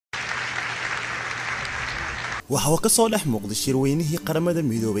waxa ka soo dhex muuqday shirweynihii qaramada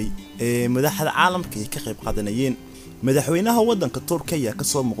midoobay ee madaxda caalamka ay ka qayb qaadanayeen madaxweynaha wadanka Turkiga ka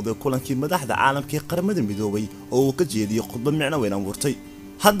soo muuqday kulankii madaxda caalamka ee qaramada midoobay oo uu ka jeediyay khudbad micno weyn abuurtay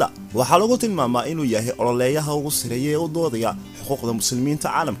hadda waxa lagu tilmaamaa inuu yahay ololeeyaha ugu sareeya ee u doodaya xuquuqda muslimiinta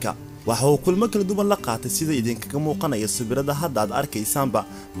caalamka waxa uu kulmo kala duwan la qaatay sida idinkaga muuqanaya sawirada hadda aad arkaysaanba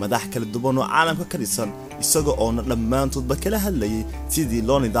madax kala duwan oo caalamka ka dhisan isaga oo dhammaantoodba kala hadlayay sidii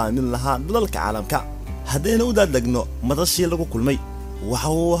loo nidaamin lahaa dalalka caalamka haddayna u daadagno madashii lagu kulmay waxa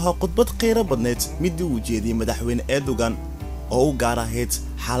uu ahaa khudbad qeyro badneed midii uu jeediyay madaxweyne Erdogan oo u gaar ahayd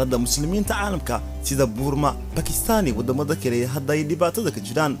xaaladda muslimiinta caalamka sida Burma, Pakistan iyo wadamada kale hadda ay dhibaatada ka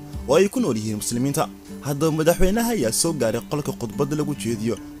jiraan oo ay ku nool yihiin muslimiinta hadda madaxweynaha ayaa soo gaaray qolka khudbadda lagu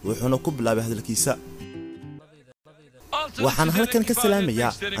jeediyo wuxuuna ku bilaabay hadalkiisa waxaan halkan ka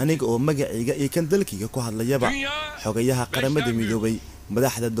salaamayaa aniga oo magacayga iyo kan dalkiga ku hadlayaba xogayaha qaramada midoobay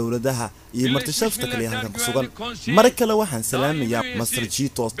madaxda dawladaha iyo martishafta kale halkan ku sugan mar kale waxaan salaamayaa Master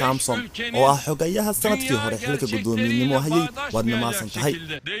Jito Thompson oo ah xogayaha sanadkii hore xilka gudoomiyenimo hayay waadna maasan tahay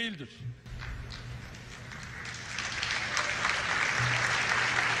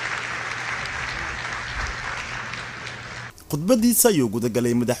khudbadiisa ayuu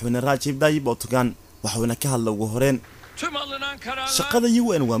gudagalay madaxweyne Recep Tayyip Erdogan waxaana ka hadlay ugu horeen shaqada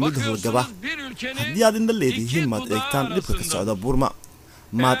UN waa mid howlgaba haddii aad inta leedihiin maad eegtaan dhibka ka socda Burma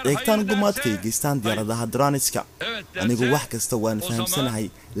maad eegtaan gumaadka ay geystaan diyaaradaha droneska anigu wax kasta waan fahamsanahay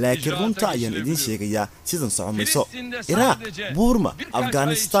laakiin runta ayaan idin sheegayaa sidan socomayso Iraq, Burma,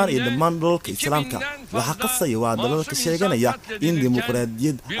 Afghanistan iyo dhammaan dalalka Islaamka waxa qasaya waa dalalka sheeganaya in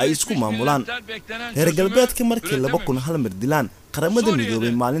dimuqraadiyad ay isku maamulaan reer galbeedka markii 2001 mar dilaan qaramada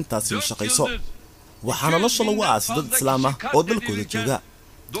midoobay maalintaasi u shaqayso waxaana nolosha lagu aasay dad Islaam ah oo dalkooda jooga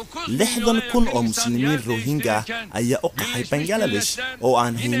 60,000 oo muslimiin Rohingya ayaa u qaxay Bangladesh oo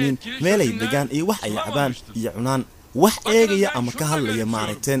aan haynin meel ay degaan iyo wax ay cabaan iyo cunaan wax eegaya ama ka hadlaya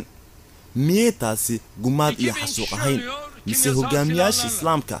maaragteen miyataasi gumaad iyo xasuuq ahayn mise hogaamiyaasha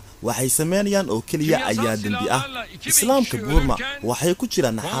Islaamka waxay sameeyaan oo kaliya ayaa dambi ah Islaamka Burma waxay ku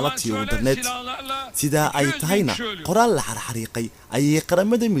jiraan xaaladii internet sida ay tahayna qoraal la xariiqay ayay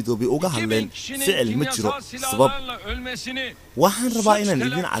qaramada midoobay uga hadleen ficil ma jiro sabab waxaan rabaa inaan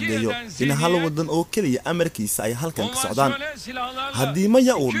idin cadeeyo in hal wadan oo kaliya amarkiisa ay halkan ka socdaan haddii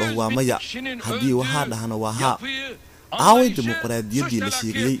maya uu dhaho waa maya haddii waxa dhahana waa ha aaway dimuqraadiyadii la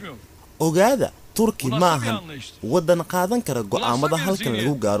sheegay ogaada Turki ma ahan wadan qaadan kara go'aamada halkan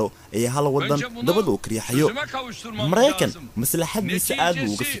lagu gaaro ee hal wadan dabada uu kariixayo Mareykan maslaxadiisa aad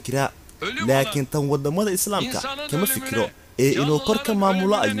buu uga fikiraa laakiin tan wadamada Islaamka kama fikiro ee inuu korka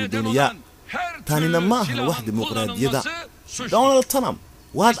maamulo ayuu doonayaa tanina ma ahan wax dimuqraadiyada Donald Trump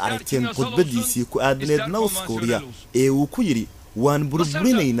waad aragteen khudbadiisii ku aadneed North Korea ee uu ku yiri waan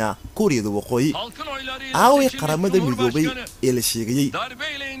burburinaynaa Koreada waqooyi aaway qaramada midoobay ee la sheegay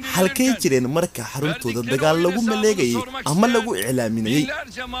halkay jireen marka xaruntooda dagaal lagu maleegay ama lagu iclaaminayay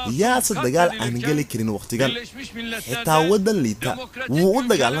yaasa dagaal aan gali karin waqtigan xitaa wadan liita wuu u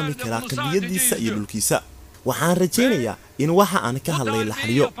dagaalami karaa qadiyadiisa iyo dhulkiisa waxaan rajaynayaa in waxa aan ka hadlay la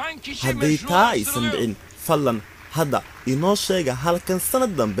xaliyo haday taa aysan dhicin fallan hadda inoo sheega halkan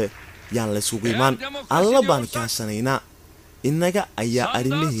sanad dambe yaan la isugu imaan alla baan kaashanaynaa inaga ayaa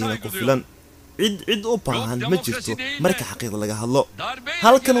arrimaheena ku filan cid u baahan ma jirto marka xaqiiqda laga hadlo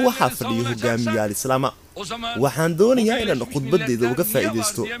halkan waxa fadhiyo hogaamiyaal Islaam waxaan doonayaa inaan khudbadeeda uga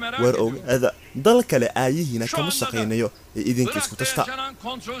faa'iideysto war ogaada dal kale aayihiina kama shaqeynayo ee idinka isku tashta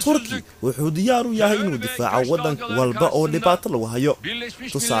Turki wuxuu diyaar u yahay inuu difaaco wadan walba oo dhibaato lagu hayo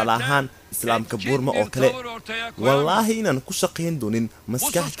tusaale ahaan Islaamka Burma oo kale wallahi inaan ku shaqeyn doonin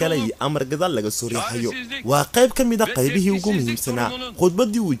maskax kale iyo amar gadaal laga soo riixayo waa qayb ka mid ah qaybihii ugu muhiimsanaa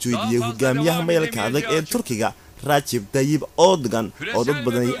khudbadii uu jeediyay hogaamiyaha meelka adag ee Turkiga Recep Tayyip Erdogan oo dad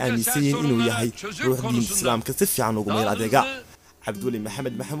badan ay aaminsan yihiin inuu yahay ruuxda Islaamka si fiican ugu meel adeega Abdullah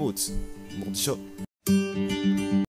Maxamed Maxamuud Muqdisho